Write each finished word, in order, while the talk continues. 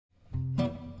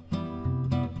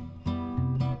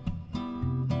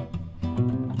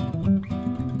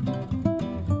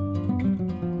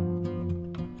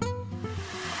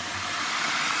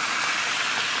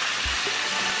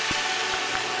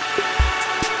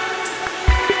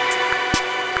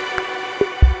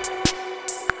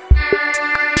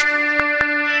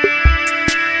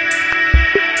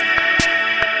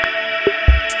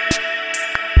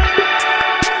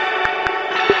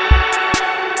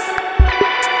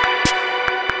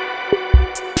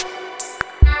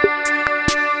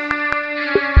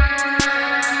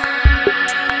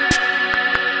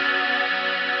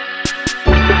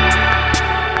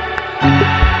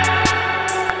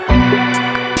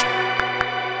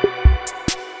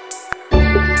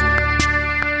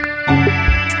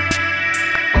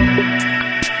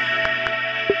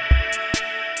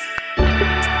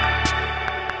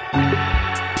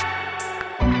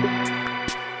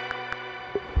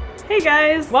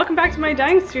Welcome back to my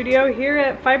dyeing studio here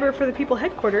at Fiber for the People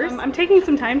headquarters. I'm taking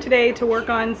some time today to work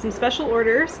on some special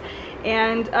orders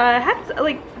and had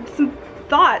like some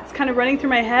thoughts kind of running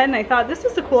through my head, and I thought this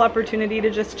is a cool opportunity to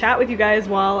just chat with you guys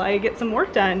while I get some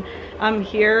work done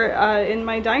here in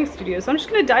my dyeing studio. So I'm just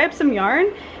going to dye up some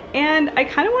yarn, and I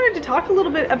kind of wanted to talk a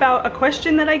little bit about a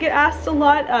question that I get asked a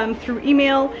lot through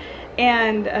email,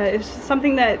 and it's just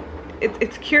something that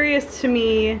it's curious to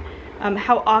me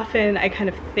how often I kind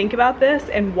of think about this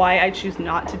and why I choose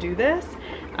not to do this.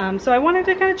 So I wanted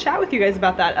to kind of chat with you guys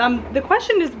about that. The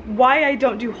question is why I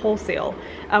don't do wholesale,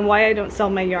 why I don't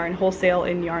sell my yarn wholesale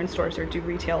in yarn stores or do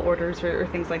retail orders or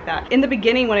things like that. In the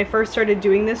beginning, when I first started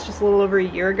doing this just a little over a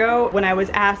year ago, when I was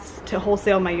asked to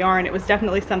wholesale my yarn, it was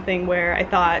definitely something where I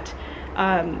thought,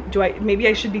 maybe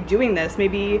I should be doing this.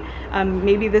 Maybe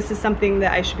this is something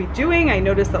that I should be doing. I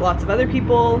noticed that lots of other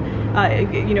people,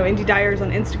 you know, indie dyers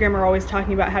on Instagram are always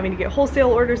talking about having to get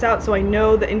wholesale orders out, so I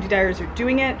know that indie dyers are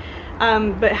doing it.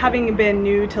 But having been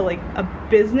new to like a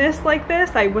business like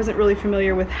this, I wasn't really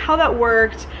familiar with how that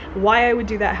worked, why I would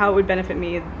do that, how it would benefit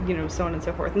me, you know, so on and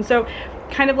so forth. And so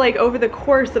kind of like over the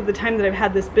course of the time that I've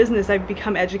had this business, I've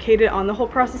become educated on the whole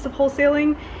process of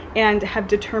wholesaling and have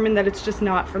determined that it's just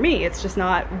not for me. It's just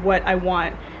not what I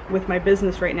want with my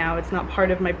business right now. It's not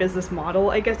part of my business model,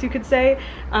 I guess you could say.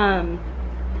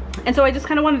 And so I just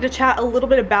kind of wanted to chat a little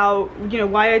bit about, you know,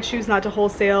 why I choose not to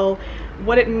wholesale,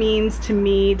 what it means to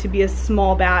me to be a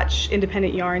small batch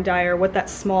independent yarn dyer, what that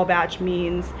small batch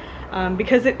means.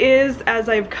 Because it is, as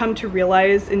I've come to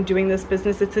realize in doing this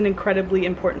business, it's an incredibly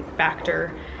important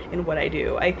factor in what I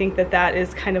do. I think that that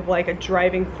is kind of like a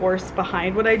driving force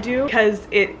behind what I do, because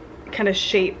it kind of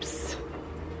shapes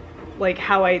like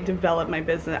how I develop my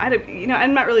business. You know,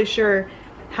 I'm not really sure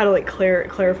how to like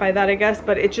clarify that, I guess,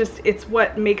 but it's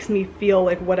what makes me feel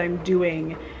like what I'm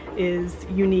doing is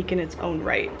unique in its own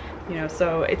right, you know.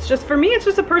 So it's just, for me, it's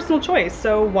just a personal choice.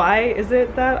 So why is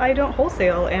it that I don't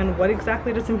wholesale, and what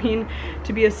exactly does it mean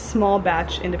to be a small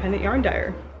batch independent yarn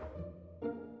dyer?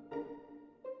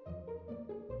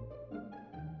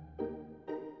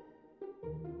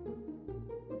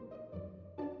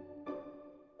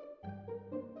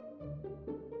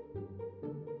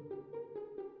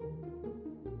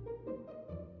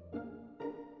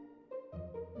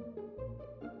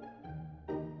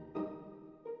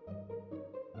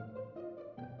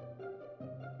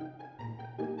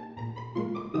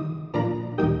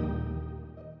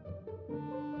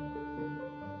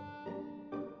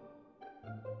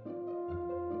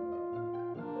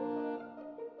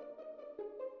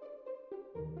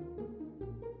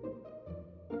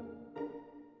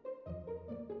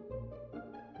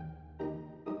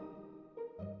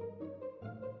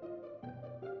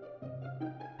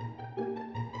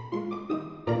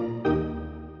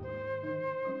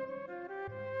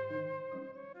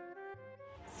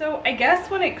 So I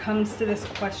guess when it comes to this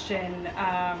question,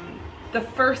 the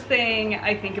first thing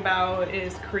I think about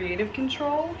is creative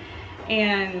control.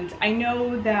 And I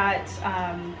know that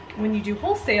when you do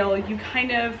wholesale, you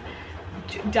kind of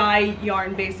dye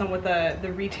yarn based on what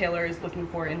the retailer is looking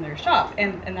for in their shop.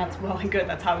 And that's well and good.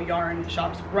 That's how yarn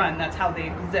shops run. That's how they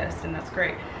exist, and that's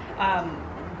great.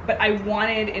 But I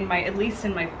wanted, at least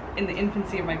in the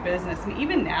infancy of my business, and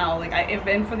even now, like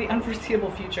and for the unforeseeable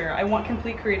future, I want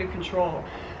complete creative control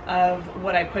of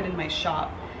what I put in my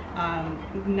shop.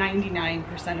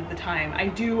 99% of the time. I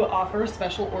do offer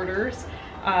special orders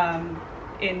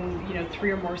in, you know,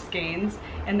 3 or more skeins,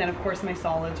 and then of course my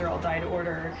solids are all dyed to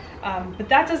order. But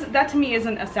that to me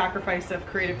isn't a sacrifice of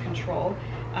creative control,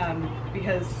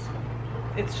 because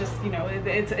it's just, you know,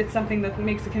 it's something that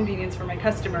makes a convenience for my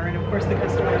customer, and of course the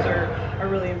customers are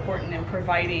really important, and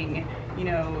providing, you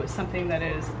know, something that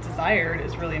is desired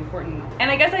is really important.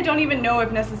 And I guess I don't even know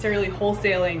if necessarily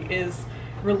wholesaling is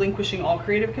relinquishing all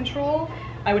creative control.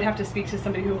 I would have to speak to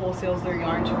somebody who wholesales their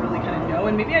yarn to really kind of know,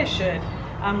 and maybe I should.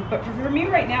 But for me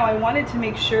right now, I wanted to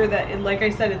make sure that, like I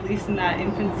said, at least in that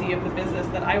infancy of the business,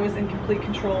 that I was in complete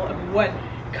control of what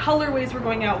colorways were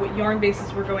going out, what yarn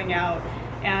bases were going out,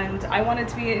 and I wanted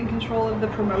to be in control of the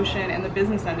promotion and the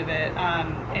business end of it,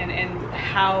 and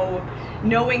how,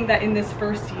 knowing that in this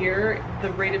first year,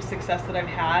 the rate of success that I've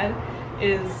had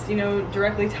is, you know,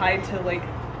 directly tied to like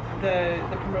the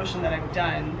promotion that I've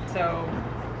done. So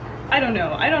I don't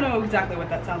know exactly what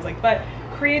that sounds like, but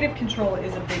creative control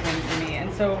is a big one for me,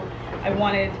 and so I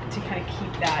wanted to kind of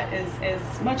keep that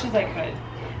as much as I could.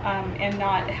 And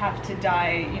not have to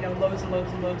dye, you know, loads and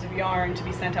loads and loads of yarn to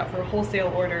be sent out for a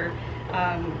wholesale order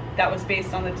that was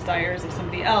based on the desires of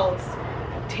somebody else,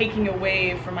 taking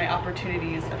away from my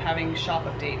opportunities of having shop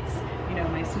updates, you know,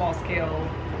 my small scale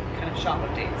kind of shop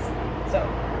updates. So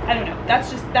I don't know,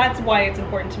 that's why it's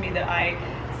important to me that I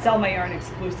sell my yarn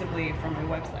exclusively from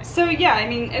my website. So yeah, I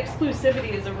mean,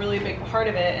 exclusivity is a really big part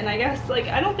of it, and I guess, like,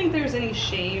 I don't think there's any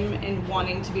shame in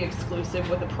wanting to be exclusive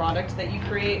with a product that you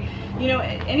create. You know,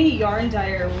 any yarn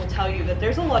dyer will tell you that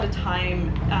there's a lot of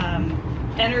time,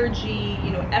 energy,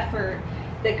 you know, effort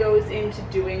that goes into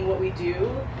doing what we do,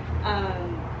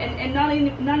 and not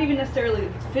even necessarily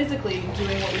physically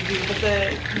doing what we do,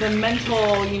 but the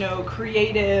mental, you know,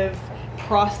 creative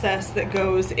process that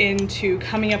goes into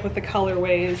coming up with the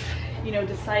colorways, you know,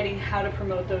 deciding how to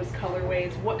promote those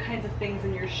colorways, what kinds of things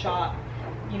in your shop,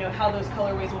 you know, how those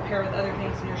colorways will pair with other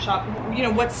things in your shop, you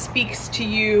know, what speaks to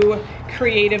you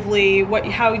creatively,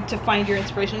 how to find your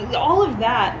inspiration, all of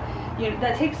that, you know,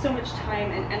 that takes so much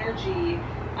time and energy,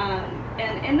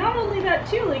 and not only that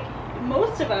too, like,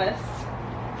 most of us,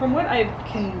 from what I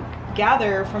can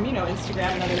gather from, you know,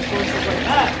 Instagram and other sources like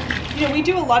that, you know, we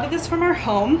do a lot of this from our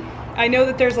home. I know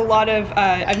that there's a lot of,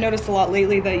 I've noticed a lot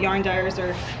lately that yarn dyers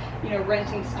are, you know,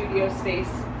 renting studio space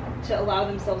to allow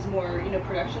themselves more, you know,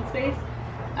 production space.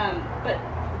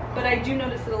 But I do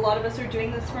notice that a lot of us are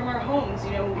doing this from our homes.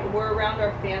 You know, we're around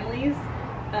our families.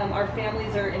 Our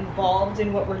families are involved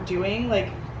in what we're doing. Like,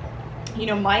 you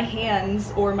know, my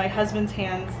hands or my husband's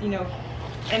hands, you know,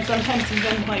 and sometimes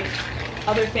even like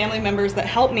other family members that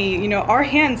help me, you know, our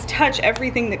hands touch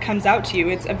everything that comes out to you.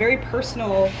 It's a very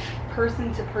personal,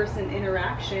 person-to-person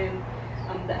interaction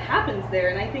that happens there,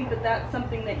 and I think that that's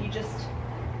something that you just,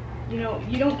 you know,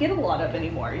 you don't get a lot of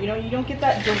anymore. You know, you don't get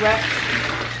that direct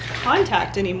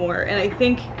contact anymore, and I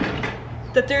think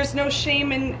that there's no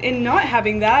shame in not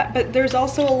having that, but there's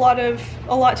also a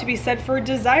lot to be said for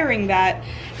desiring that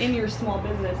in your small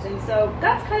business. And so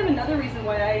that's kind of another reason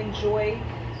why I enjoy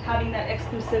having that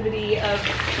exclusivity of,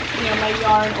 you know, my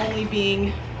yarn only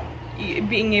being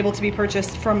able to be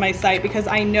purchased from my site, because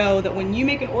I know that when you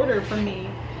make an order from me,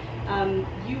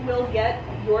 you will get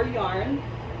your yarn,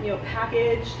 you know,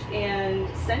 packaged and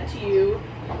sent to you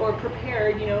or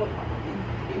prepared, you know,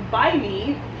 by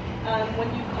me.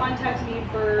 When you contact me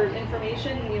for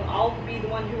information, you know, I'll be the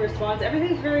one who responds.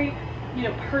 Everything's very, you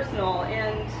know, personal,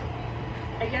 and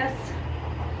I guess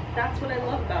that's what I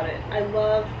love about it. I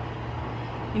love,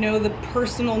 you know, the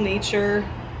personal nature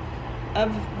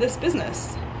of this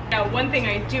business. Now, one thing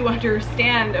I do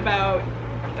understand about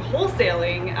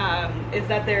wholesaling is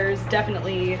that there's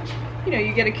definitely, you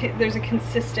know, there's a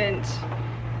consistent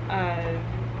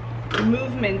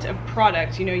movement of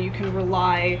product. You know, you can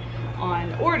rely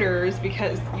on orders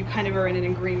because you kind of are in an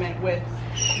agreement with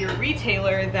your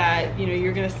retailer that, you know,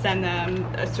 you're going to send them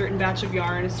a certain batch of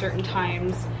yarn at certain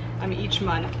times each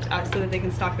month so that they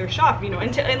can stock their shop, you know,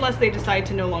 unless they decide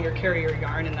to no longer carry your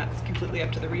yarn, and that's completely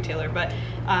up to the retailer. But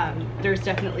there's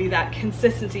definitely that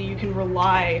consistency. You can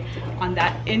rely on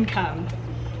that income,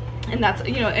 and that's,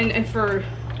 you know, and for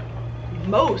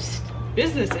most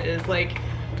businesses, like,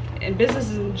 and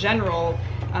businesses in general,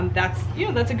 that's, you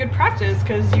know, that's a good practice,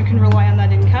 because you can rely on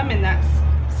that income, and that's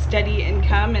steady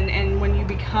income. And when you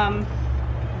become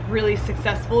really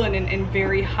successful and in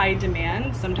very high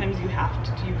demand, sometimes you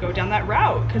go down that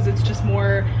route because it's just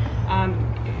more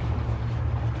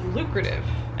lucrative,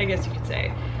 I guess you could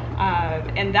say.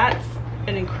 And that's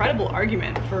an incredible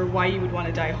argument for why you would want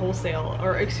to dye wholesale,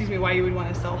 or excuse me, why you would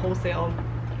want to sell wholesale.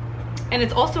 And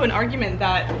it's also an argument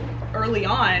that early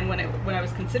on, when I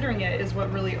was considering it, is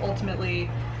what really ultimately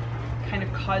kind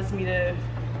of caused me to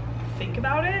think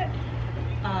about it.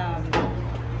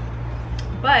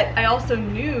 But I also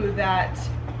knew that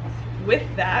with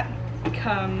that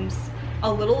comes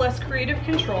a little less creative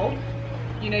control.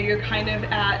 You know, you're kind of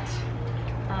at,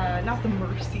 not the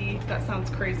mercy, that sounds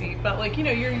crazy, but like, you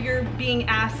know, you're being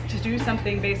asked to do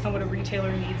something based on what a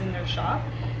retailer needs in their shop.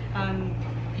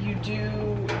 You do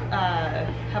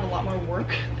have a lot more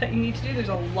work that you need to do. There's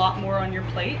a lot more on your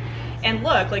plate. And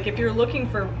look, like, if you're looking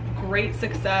for great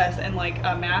success and like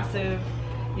a massive,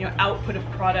 you know, output of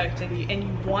product, and you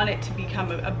want it to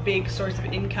become a big source of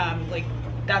income, like,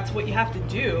 that's what you have to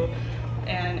do.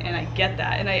 And I get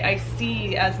that, and I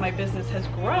see, as my business has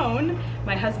grown,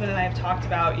 my husband and I have talked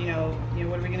about, you know,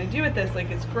 what are we going to do with this? Like,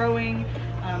 it's growing.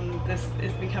 This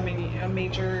is becoming a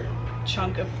major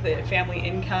chunk of the family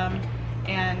income,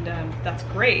 and that's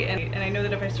great. And I know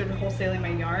that if I started wholesaling my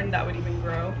yarn, that would even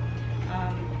grow.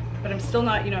 But I'm still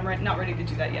not, you know, I'm not ready to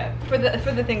do that yet for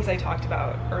the things I talked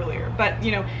about earlier. But,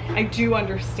 you know, I do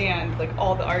understand, like,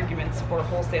 all the arguments for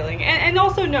wholesaling, and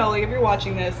also know, like, if you're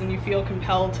watching this and you feel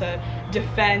compelled to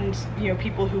defend, you know,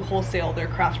 people who wholesale their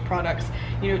craft products,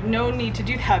 you know, no need to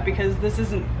do that, because this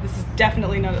is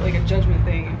definitely not like a judgment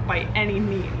thing by any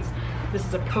means. This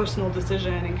is a personal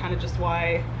decision, and kind of just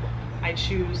why I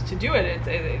choose to do it.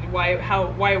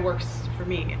 Why it works for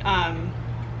me.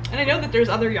 And I know that there's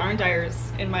other yarn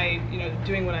dyers in my,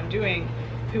 doing what I'm doing,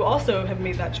 who also have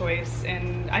made that choice,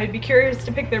 and I'd be curious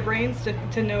to pick their brains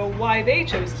to know why they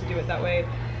chose to do it that way.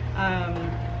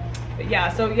 But yeah,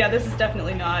 so yeah, this is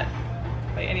definitely not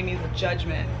by any means a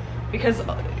judgment, because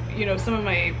some of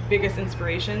my biggest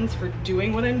inspirations for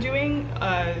doing what I'm doing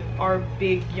are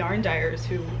big yarn dyers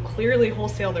who clearly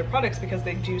wholesale their products because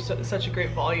they do such a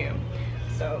great volume.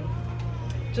 So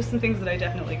just some things that I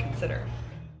definitely consider.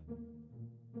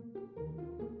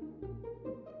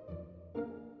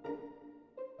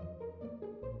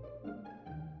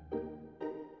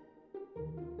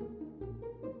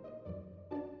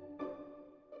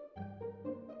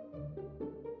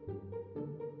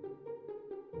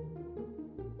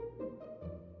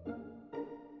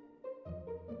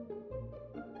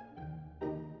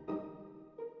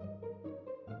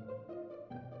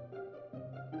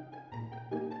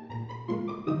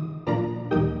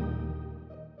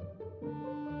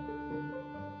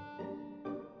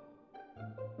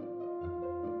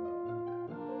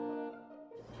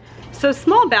 So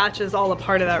small batch is all a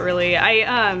part of that, really.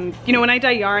 When I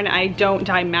dye yarn, I don't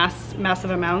dye massive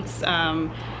amounts.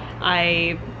 At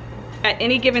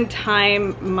any given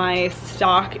time, my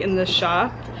stock in the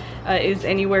shop is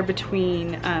anywhere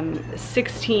between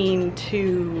 16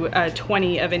 to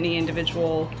 20 of any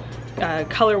individual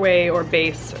colorway or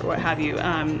base or what have you.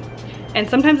 And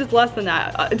sometimes it's less than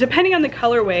that, depending on the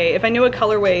colorway. If I know a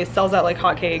colorway sells out like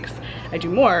hotcakes, I do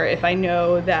more. If I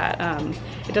know that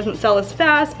it doesn't sell as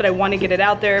fast, but I want to get it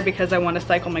out there because I want to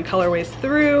cycle my colorways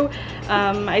through,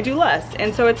 I do less.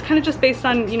 And so it's kind of just based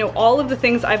on, all of the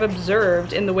things I've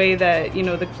observed in the way that,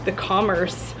 the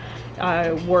commerce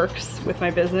works with my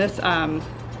business.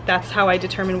 That's how I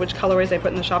determine which colorways I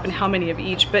put in the shop and how many of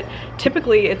each, but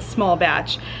typically it's small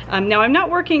batch. Now I'm not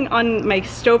working on my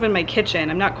stove in my kitchen.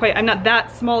 I'm not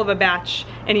that small of a batch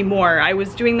anymore. I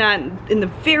was doing that in the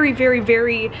very, very,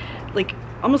 very, like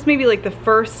almost maybe like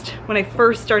when I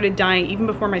first started dyeing, even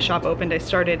before my shop opened, I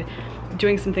started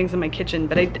doing some things in my kitchen,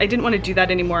 but I didn't want to do that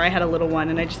anymore. I had a little one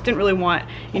and I just didn't really want,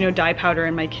 dye powder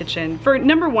in my kitchen. For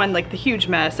number one, like the huge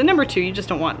mess, and number two, you just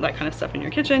don't want that kind of stuff in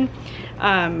your kitchen.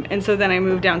 And so then I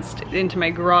moved down into my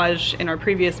garage in our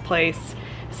previous place,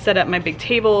 set up my big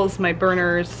tables, my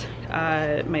burners,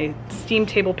 my steam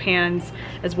table pans,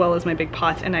 as well as my big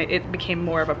pots, and it became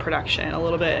more of a production, a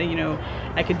little bit,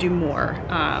 I could do more.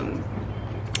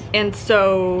 And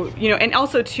so, and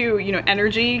also too,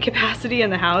 energy capacity in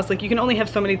the house. Like you can only have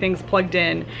so many things plugged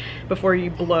in before you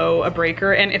blow a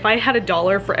breaker. And if I had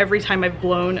 $1 for every time I've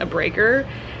blown a breaker,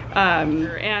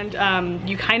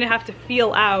 you kind of have to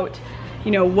feel out,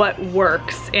 what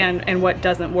works and what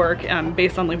doesn't work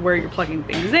based on like where you're plugging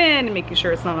things in and making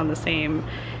sure it's not on the same,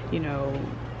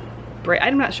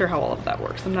 I'm not sure how all of that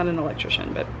works. I'm not an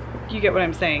electrician, but you get what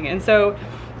I'm saying. And so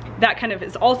that kind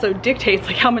of also dictates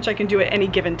like how much I can do at any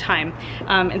given time.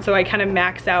 And so I kind of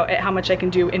max out at how much I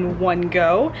can do in one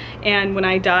go. And when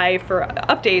I dye for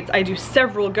updates, I do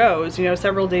several goes,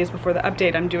 several days before the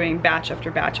update, I'm doing batch after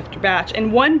batch after batch.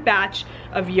 And one batch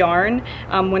of yarn,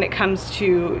 when it comes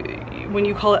to, when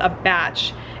you call it a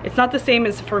batch, it's not the same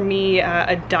as for me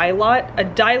a dye lot. A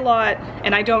dye lot,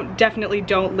 and I definitely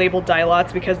don't label dye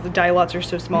lots because the dye lots are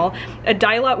so small. A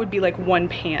dye lot would be like one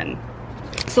pan.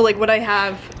 So like what I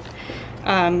have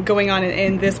going on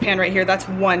in this pan right here, that's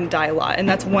one dye lot, and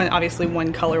that's obviously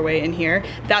one colorway in here.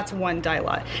 That's one dye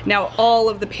lot. Now all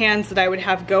of the pans that I would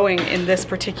have going in this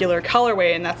particular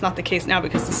colorway, and that's not the case now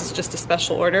because this is just a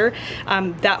special order,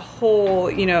 that whole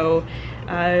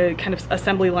kind of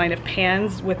assembly line of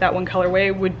pans with that one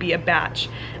colorway would be a batch.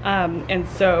 And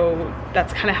so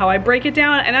that's kind of how I break it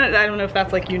down. And I don't know if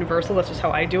that's like universal, that's just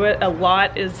how I do it. A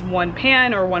lot is one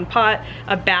pan or one pot.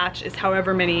 A batch is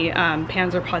however many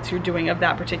pans or pots you're doing of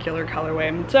that particular colorway.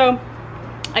 And so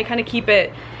I kind of keep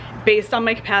it based on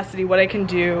my capacity, what I can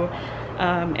do,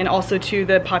 and also to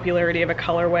the popularity of a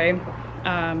colorway,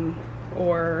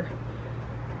 or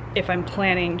if I'm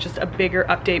planning just a bigger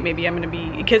update, maybe I'm going to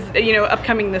be, because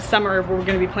upcoming this summer we're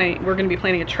going to be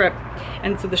planning a trip,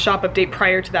 and so the shop update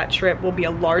prior to that trip will be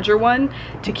a larger one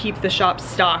to keep the shop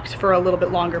stocked for a little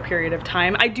bit longer period of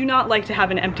time. I do not like to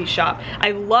have an empty shop.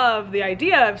 I love the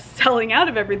idea of selling out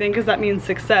of everything because that means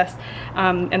success,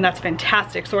 and that's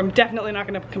fantastic. So I'm definitely not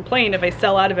going to complain if I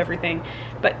sell out of everything,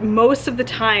 but most of the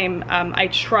time I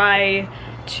try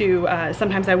to,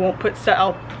 sometimes I won't put stuff,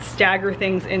 I'll stagger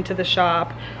things into the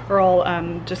shop, or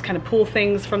I'll just kind of pull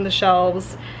things from the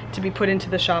shelves to be put into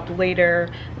the shop later,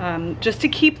 just to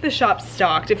keep the shop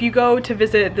stocked. If you go to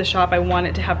visit the shop, I want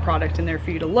it to have product in there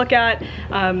for you to look at,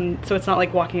 so it's not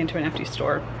like walking into an empty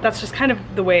store. That's just kind of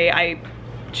the way I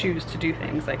choose to do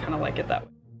things. I kind of like it that way.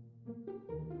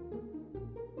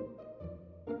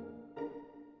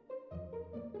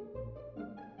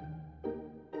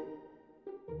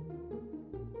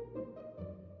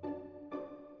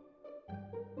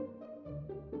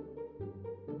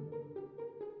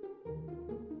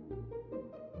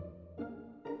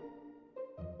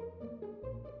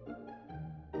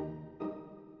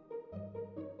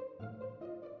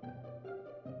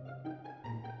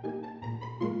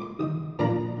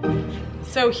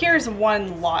 So here's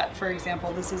one lot, for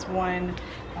example. This is one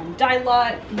dye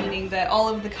lot, meaning that all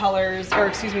of the colors, or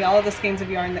excuse me, all of the skeins of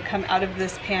yarn that come out of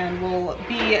this pan will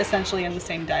be essentially in the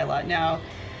same dye lot. Now,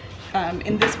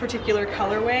 in this particular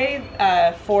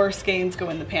colorway, 4 skeins go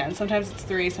in the pan. Sometimes it's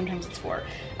 3, sometimes it's 4.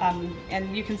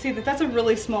 And you can see that that's a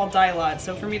really small dye lot,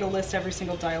 so for me to list every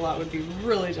single dye lot would be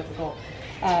really difficult.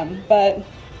 But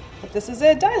this is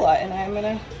a dye lot, and I'm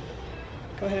gonna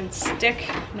go ahead and stick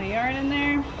my yarn in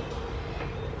there.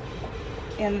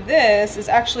 And this is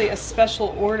actually a special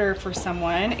order for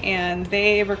someone, and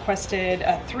they requested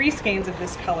 3 skeins of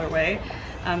this colorway,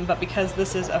 but because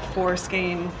this is a 4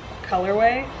 skein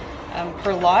colorway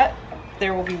per lot,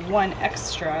 there will be 1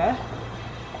 extra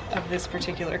of this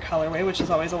particular colorway, which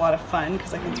is always a lot of fun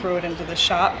because I can throw it into the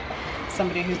shop.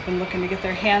 Somebody who's been looking to get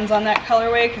their hands on that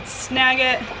colorway could snag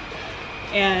it,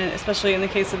 and especially in the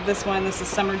case of this one, this is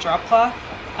summer drop cloth,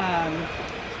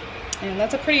 and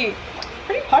that's a pretty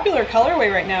popular colorway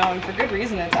right now, and for good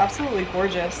reason. It's absolutely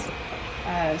gorgeous.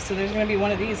 So there's going to be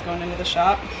 1 of these going into the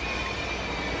shop.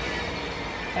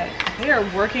 They are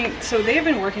working, so they've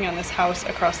been working on this house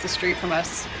across the street from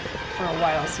us for a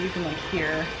while, so you can like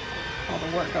hear all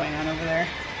the work going on over there.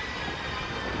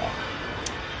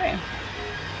 Okay.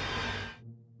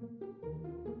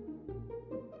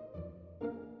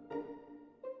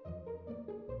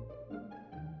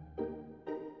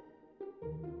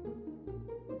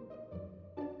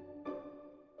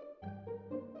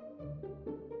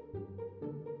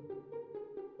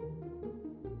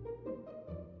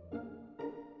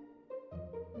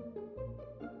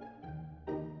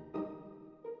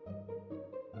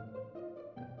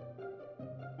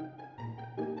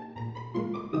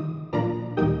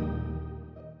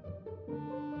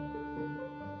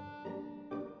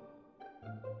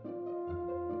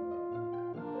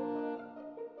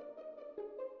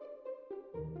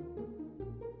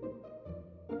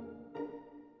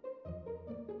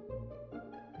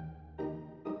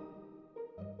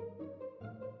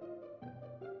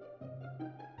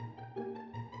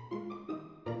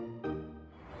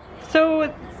 So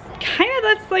kind of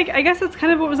that's like, I guess that's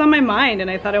kind of what was on my mind, and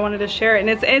I thought I wanted to share it. And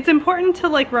it's important to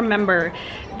like remember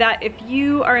that if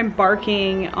you are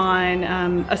embarking on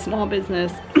a small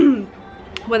business,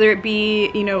 whether it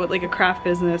be, you know, like a craft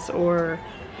business or,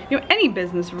 you know, any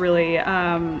business really,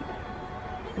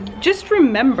 just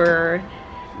remember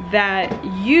that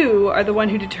you are the one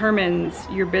who determines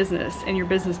your business and your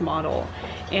business model,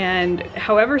 and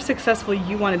however successful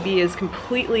you want to be is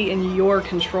completely in your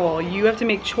control. You have to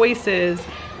make choices.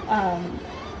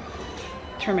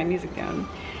 Turn my music down.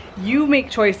 You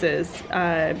make choices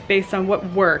based on what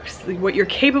works, what you're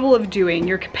capable of doing,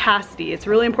 your capacity. It's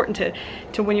really important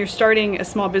to when you're starting a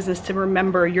small business to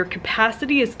remember your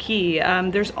capacity is key.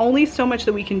 There's only so much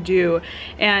that we can do,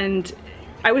 and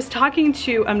I was talking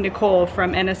to Nicole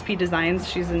from NSP Designs.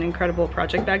 She's an incredible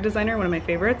project bag designer, one of my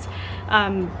favorites.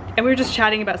 And we were just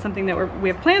chatting about something that we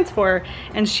have plans for,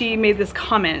 and she made this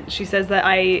comment. She says that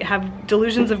I have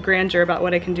delusions of grandeur about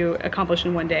what I can accomplish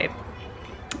in one day.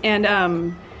 And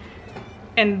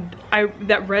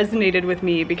that resonated with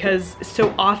me, because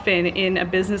so often in a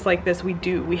business like this,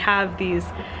 we have these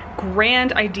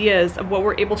grand ideas of what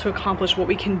we're able to accomplish, what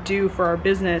we can do for our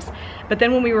business. But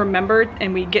then when we remember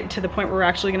and we get to the point where we're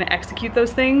actually going to execute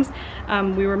those things,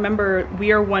 we remember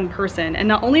we are one person. And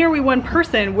not only are we one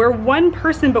person,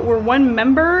 but we're one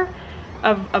member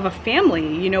of a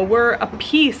family. You know, we're a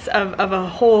piece of a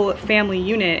whole family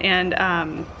unit,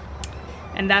 and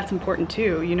that's important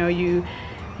too. You know,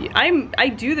 I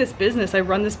do this business, I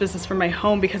run this business from my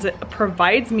home because it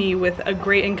provides me with a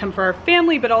great income for our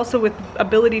family, but also with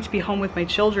ability to be home with my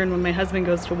children when my husband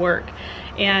goes to work.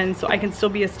 And so I can still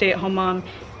be a stay-at-home mom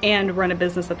and run a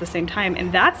business at the same time.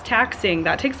 And that's taxing.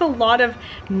 That takes a lot of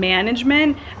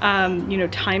management, you know,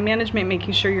 time management,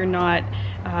 making sure you're not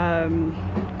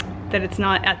that it's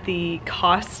not at the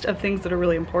cost of things that are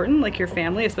really important, like your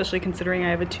family, especially considering I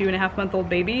have a 2.5-month-old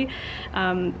baby.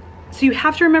 So you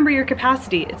have to remember your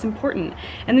capacity, it's important.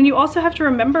 And then you also have to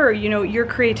remember, you know, your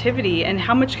creativity and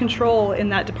how much control in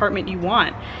that department you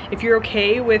want. If you're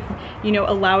okay with, you know,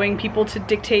 allowing people to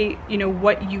dictate, you know,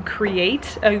 what you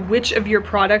create, which of your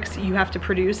products you have to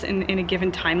produce in a given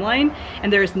timeline,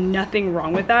 and there's nothing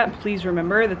wrong with that. Please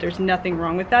remember that there's nothing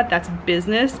wrong with that. That's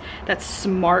business, that's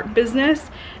smart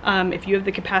business. If you have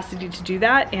the capacity to do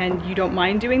that and you don't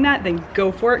mind doing that, then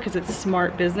go for it, because it's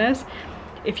smart business.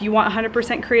 If you want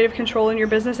 100% creative control in your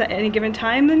business at any given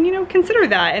time, then, you know, consider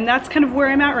that. And that's kind of where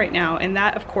I'm at right now. And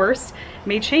that, of course,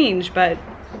 may change, but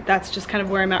that's just kind of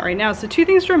where I'm at right now. So 2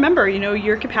 things to remember, you know,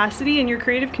 your capacity and your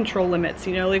creative control limits,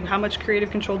 you know, like how much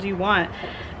creative control do you want?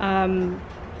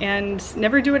 And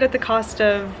never do it at the cost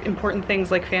of important things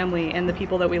like family and the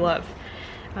people that we love.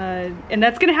 And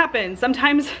that's gonna happen.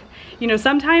 Sometimes, you know,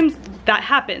 sometimes that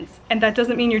happens, and that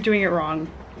doesn't mean you're doing it wrong.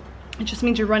 It just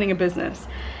means you're running a business.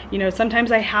 You know,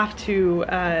 sometimes I have to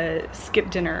skip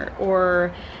dinner,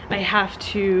 or I have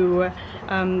to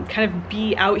kind of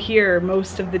be out here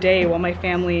most of the day while my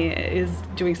family is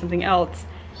doing something else.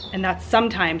 And that's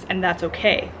sometimes, and that's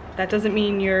okay. That doesn't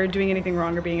mean you're doing anything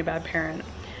wrong or being a bad parent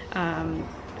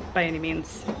by any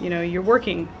means. You know, you're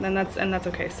working, and that's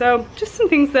okay. So just some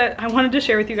things that I wanted to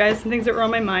share with you guys, some things that were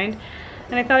on my mind.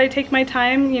 And I thought I'd take my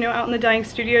time, you know, out in the dyeing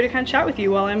studio to kind of chat with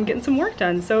you while I'm getting some work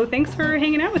done. So thanks for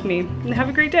hanging out with me, and have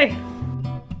a great day.